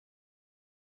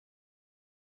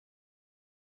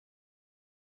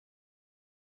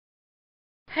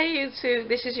Hey YouTube,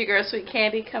 this is your girl Sweet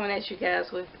Candy coming at you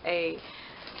guys with a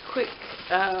quick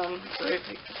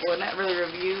review, well not really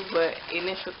review, but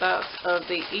initial thoughts of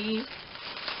the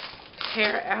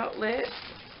eHair outlet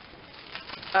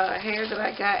hair that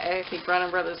I got at the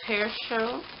Brown Brothers hair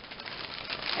show.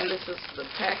 And this is the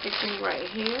packaging right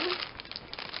here.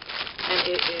 And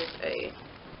it is a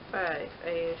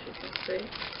 5A, as you can see.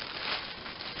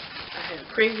 I had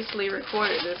previously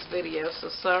recorded this video, so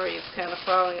sorry it's kind of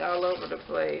falling all over the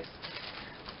place.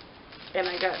 And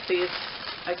I got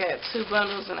two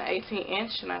bundles and an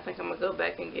 18-inch, and I think I'm going to go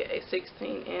back and get a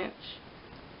 16-inch.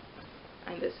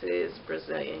 And this is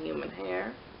Brazilian human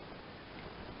hair.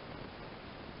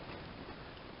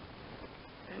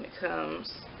 And it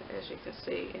comes, as you can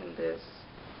see, in this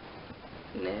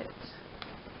net.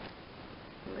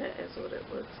 And that is what it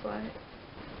looks like.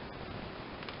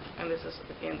 And this is,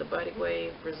 again, the Body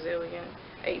Wave Brazilian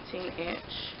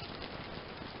 18-inch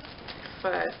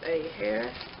 5A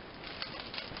hair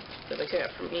that I got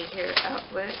from eHair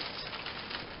Outlet.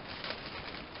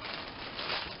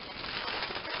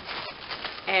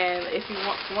 And if you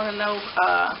want to know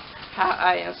how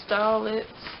I install it,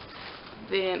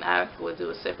 then I will do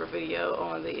a separate video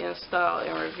on the install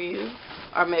and review,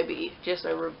 or maybe just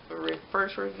a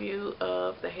first review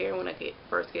of the hair when I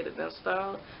first get it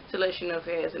installed, to let you know if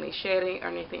it has any shedding or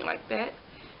anything like that.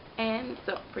 And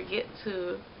don't forget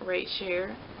to rate,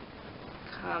 share,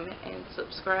 comment, and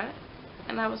subscribe.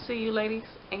 And I will see you ladies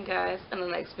and guys in the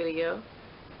next video.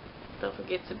 Don't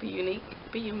forget to be unique,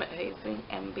 be amazing,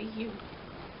 and be you.